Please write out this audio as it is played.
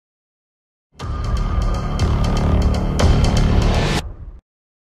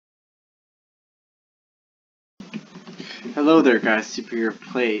Hello there guys, Spooderman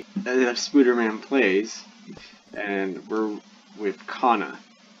Plays, and we're with Kana.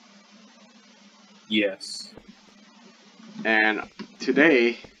 Yes. And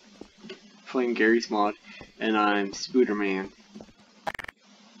today, playing Garry's Mod, and I'm Spooderman.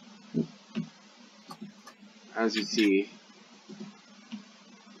 As you see.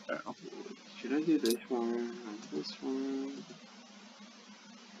 Should I do this one, or this one?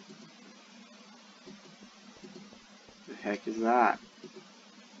 The heck is that?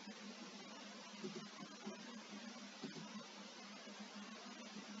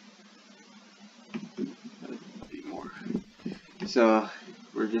 Be more. So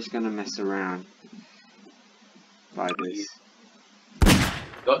we're just gonna mess around by this.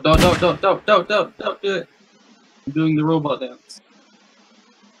 Don't do it. I'm doing the robot dance.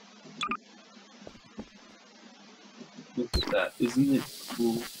 Look at that. Isn't it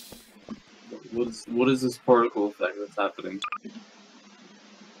cool? What is this particle effect that's happening?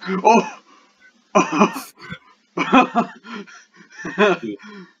 Oh!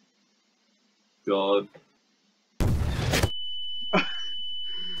 God.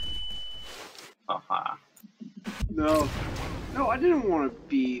 Aha. No. No, I didn't want to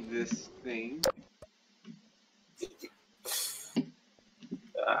be this thing.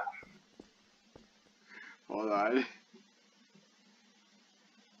 Hold on.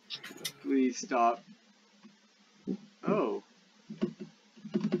 Please stop. Oh.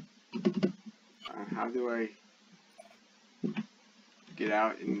 How do I get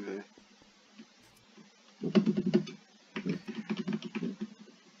out in the...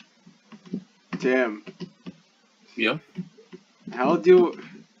 Tim. Yeah? How do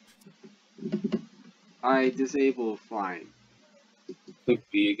I disable flying? Click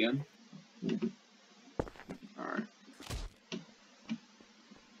B again. Alright.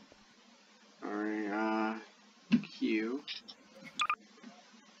 Alright, Q.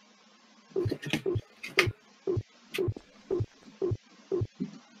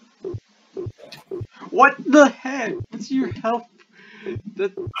 What the heck? What's your help?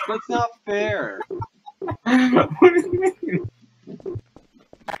 That's not fair. What do you mean?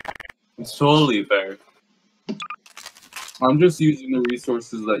 It's totally fair. I'm just using the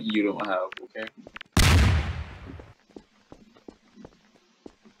resources that you don't have, okay?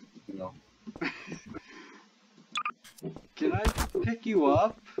 You know. Can I pick you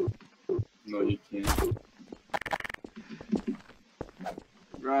up? No, you can't.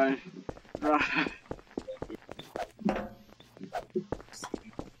 Right.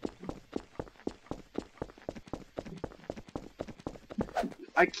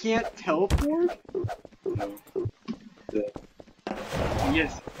 I can't teleport? No. Yeah.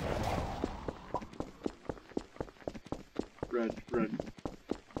 Yes. Red.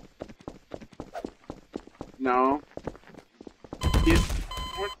 No. Yes.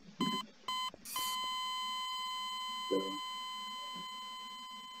 What?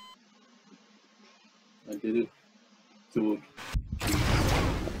 I did it. So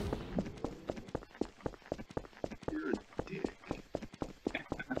You're a dick.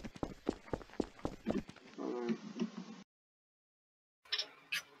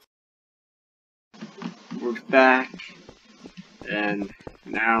 We're back, and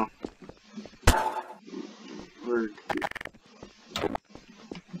now we're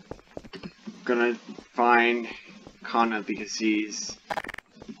gonna find Kana because he's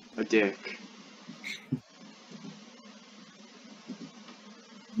a dick.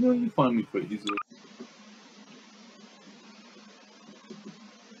 no, you find me quite easily.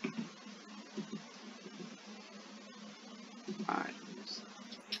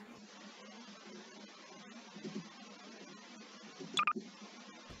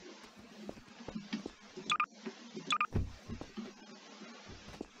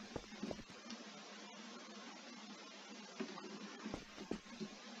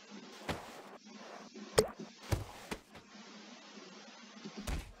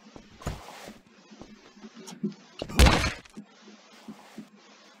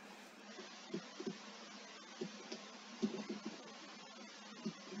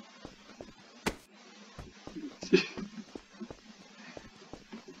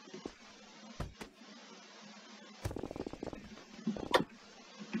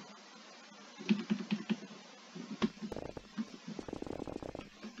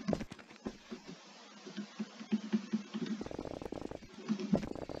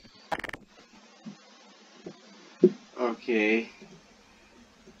 Okay.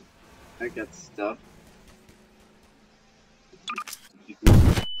 I got stuck.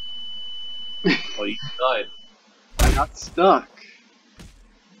 Oh, you died. I got stuck.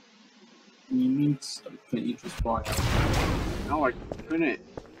 You need stuff. Can you just fly out? No, I couldn't.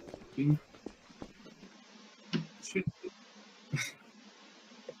 You should.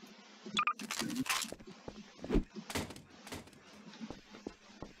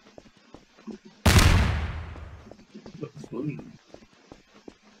 Looks funny.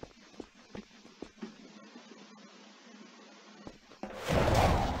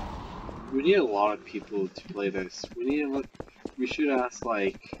 We need a lot of people to play this. We need to look. We should ask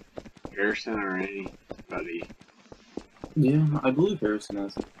like Harrison or anybody. Yeah, I believe Harrison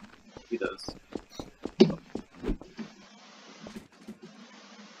has it. He does.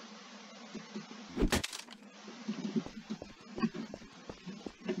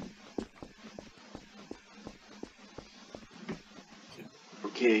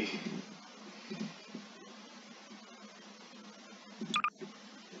 Okay.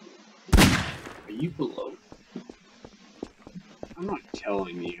 Are you below? I'm not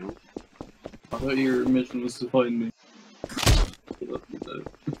telling you. I thought your mission was to find me. Good luck with that.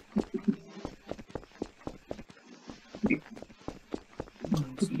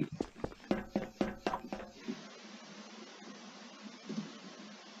 Let's see.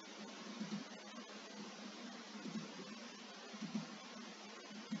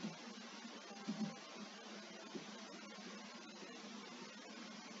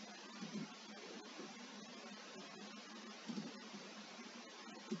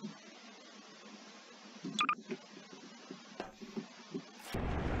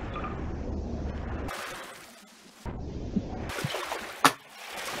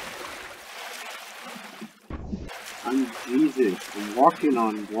 I'm Jesus. I'm walking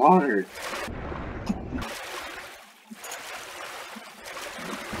on water.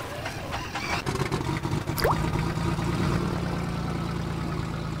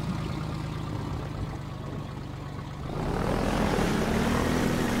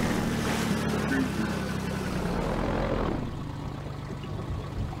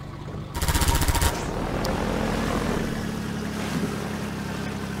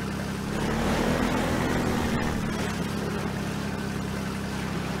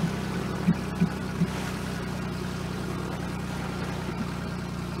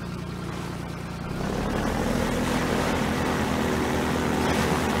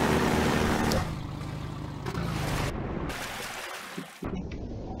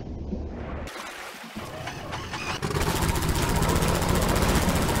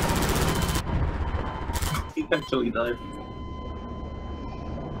 He actually died.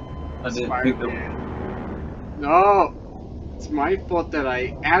 I didn't think that. Spider-Man. No! It's my fault that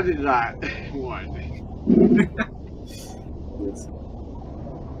I added that one. Yes.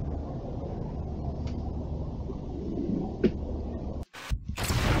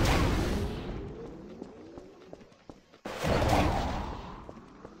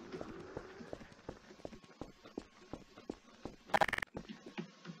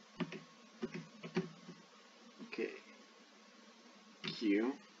 Okay.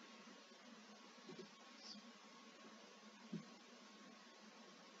 Q.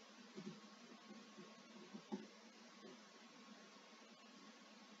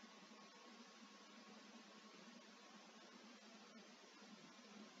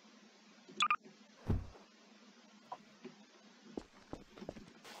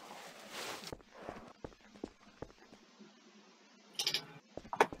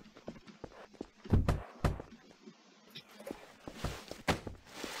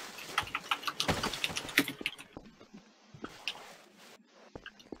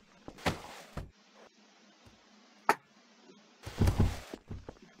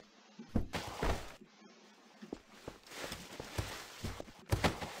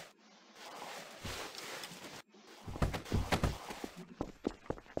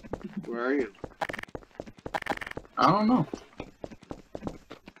 Where are you? I don't know.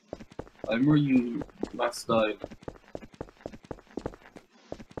 I'm where you last died.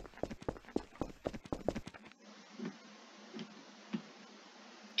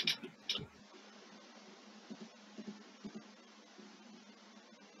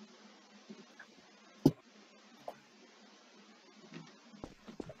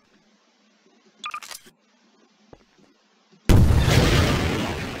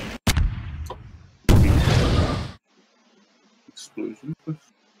 Explosion.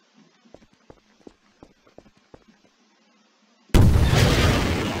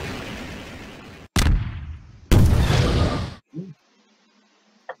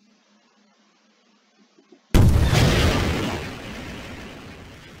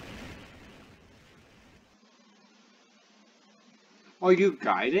 Oh, you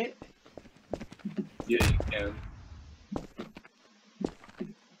guide it? Yeah, you can.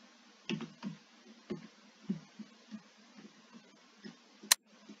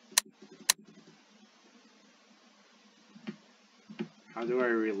 How do I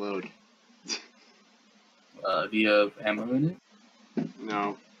reload? Do you have ammo in it?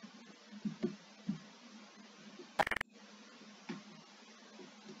 No.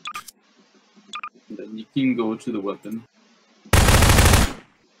 Then you can go to the weapon.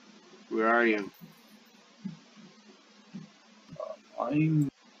 Where are you?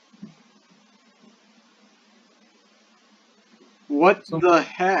 I'm... What the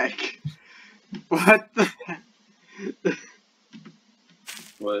heck? What the heck?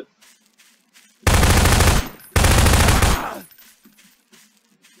 What?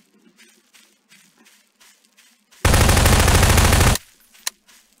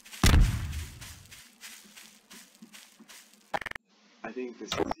 I think this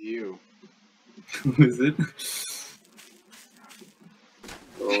is you. Who is it?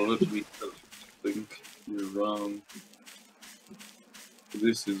 Oh, let me think. You're wrong.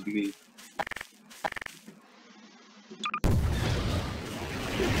 This is me.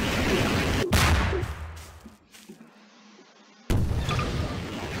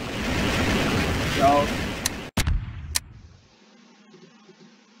 Go.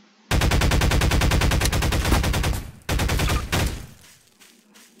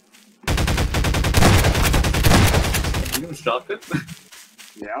 You know shotgun?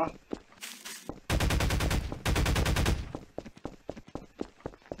 Yeah.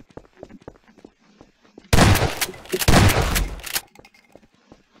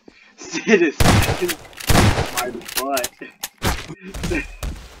 Citizen. My butt.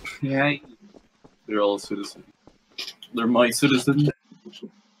 Yeah. They're all citizens. They're my citizens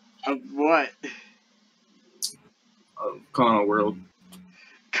Of what? of Kana World.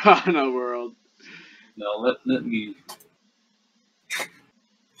 Kana World. Now let me.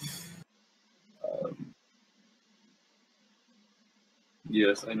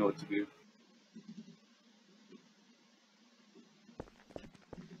 Yes, I know what to do.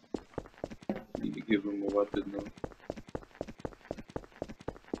 Need to give him a weapon though.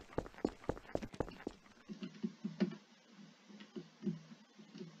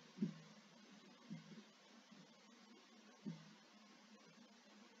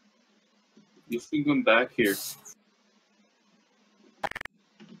 You think I'm back here?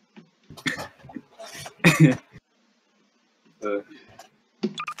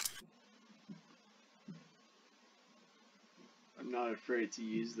 I'm not afraid to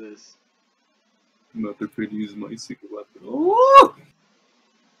use this. I'm not afraid to use my secret weapon. Oh!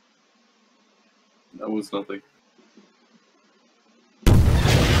 That was nothing.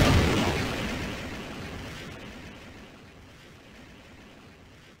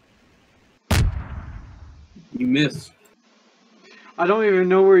 You missed. I don't even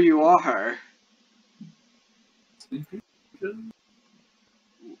know where you are.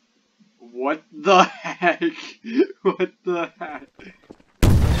 What the heck? What the heck?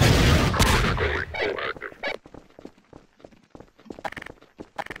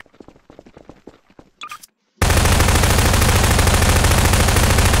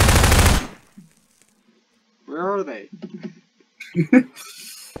 Where are they?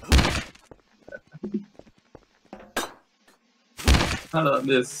 How did I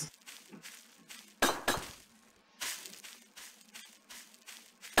miss?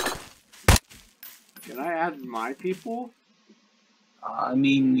 Can I add my people? I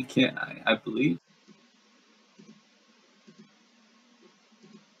mean, you can't. I believe.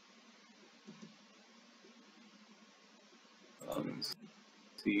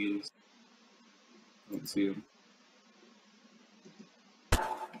 See, I don't see him.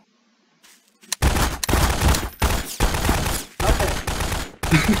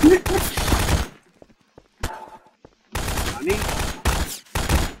 Honey?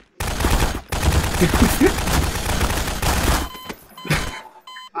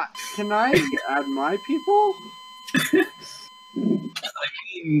 Can I add my people?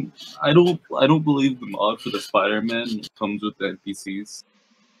 I don't believe the mod for the Spider-Man comes with the NPCs.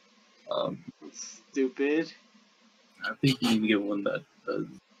 Stupid. I think you need to get one that does.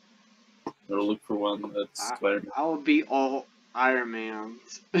 Or look for one that's Spider-Man. I will beat all Iron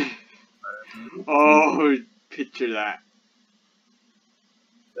Mans. Oh, picture that.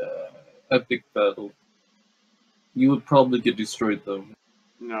 Epic battle. You would probably get destroyed though.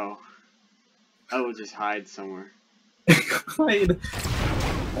 No. I will just hide somewhere. Hide.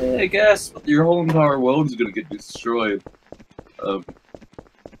 I guess your whole entire world is gonna get destroyed. You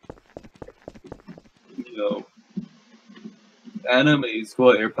know, anime is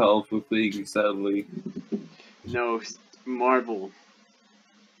quite a powerful thing, sadly. No, Marvel.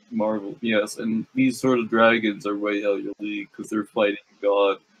 Marvel, yes, and these sort of dragons are way out of your league because they're fighting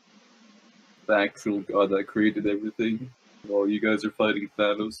God, the actual God that created everything. While you guys are fighting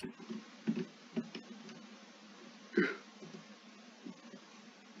Thanos.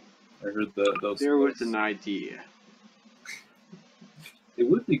 I heard that There was an idea. It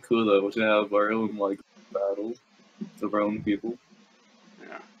would be cool though to have our own like battles of our own people.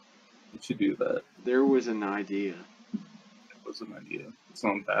 Yeah. We should do that. There was an idea. It was an idea. It's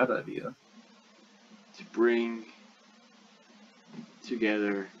not a bad idea. To bring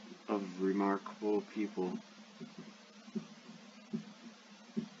together of remarkable people.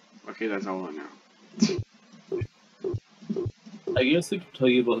 Okay, that's all I know. I guess I could tell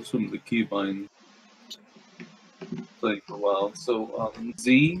you about some of the keybinds playing for a while. So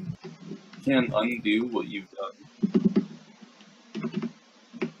Z can undo what you've done.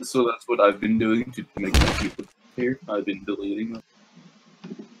 So that's what I've been doing to make my people here. I've been deleting them.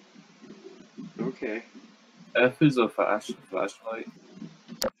 Okay. F is a flashlight.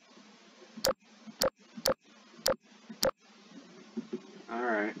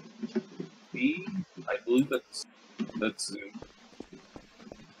 Alright. B, I believe that's Zoom.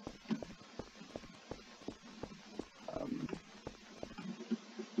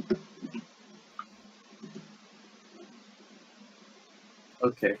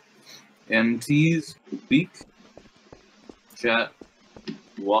 Okay. And T's speak. Chat.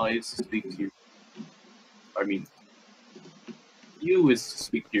 Y is to speak to you. I mean, U is to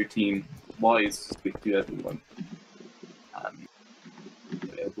speak to your team. Y is to speak to everyone. I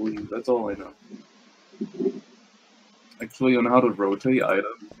believe that's all I know. Actually, on how to rotate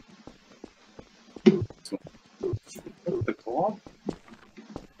items. So, the claw?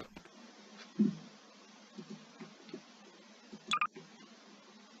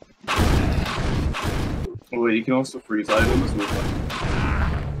 Oh wait, you can also freeze items with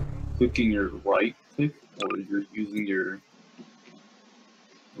like, clicking your right click, or you're using your,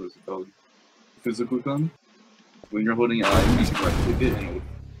 what is it called? Physical gun? When you're holding an item, you can right click it and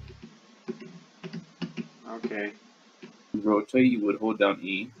Okay. to rotate, you would hold down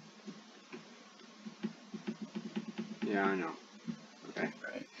E. Yeah, I know. Okay.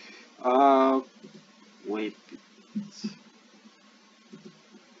 Right. Wait.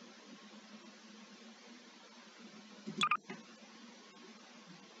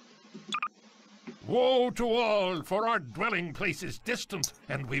 Woe to all, for our dwelling place is distant,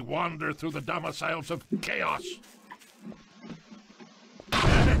 and we wander through the domiciles of chaos.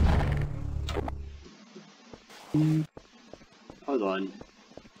 Hold on.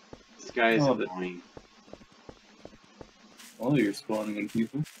 This guy is annoying. Oh, you're spawning in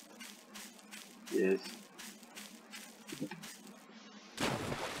people? Yes.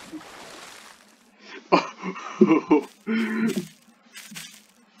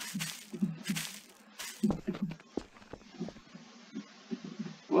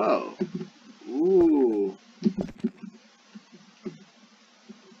 Whoa. Ooh.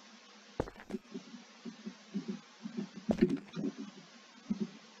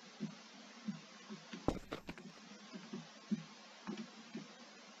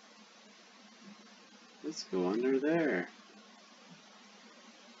 Let's go under there.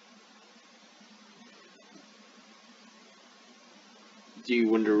 Do you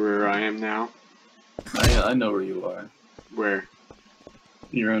wonder where I am now? I know where you are. Where?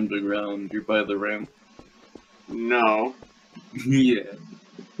 You're underground. You're by the ramp. No. Yeah.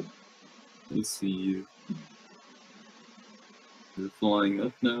 I see you. You're flying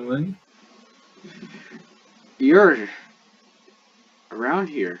up now, eh? You're around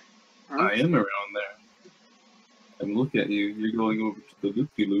here. I am around there. And look at you. You're going over to the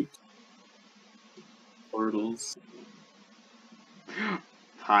loopy-loop. Portals.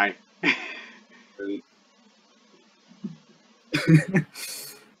 Hi. Right.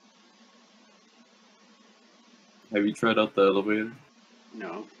 Have you tried out the elevator?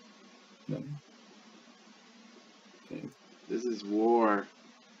 No. No. Okay. This is war.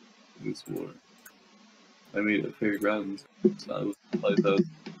 This war. I made it fairgrounds. So I was like that.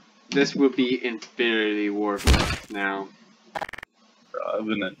 This would be Infinity War now. I've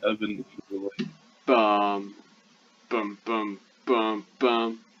been like, Bum. Bum bum bum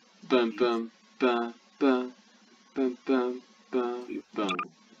bum bum bum bum bum bum bum bum bum.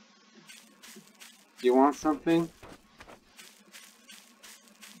 Do you want something?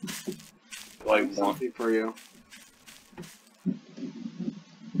 I want something for you.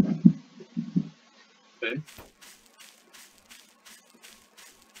 okay.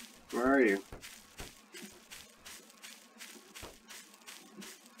 Where are you?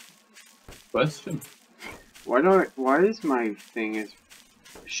 Question. Why is my thing is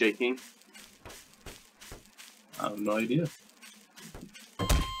shaking? I have no idea.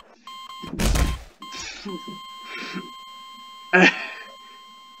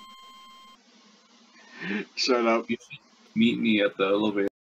 Shut up. You should meet me at the elevator.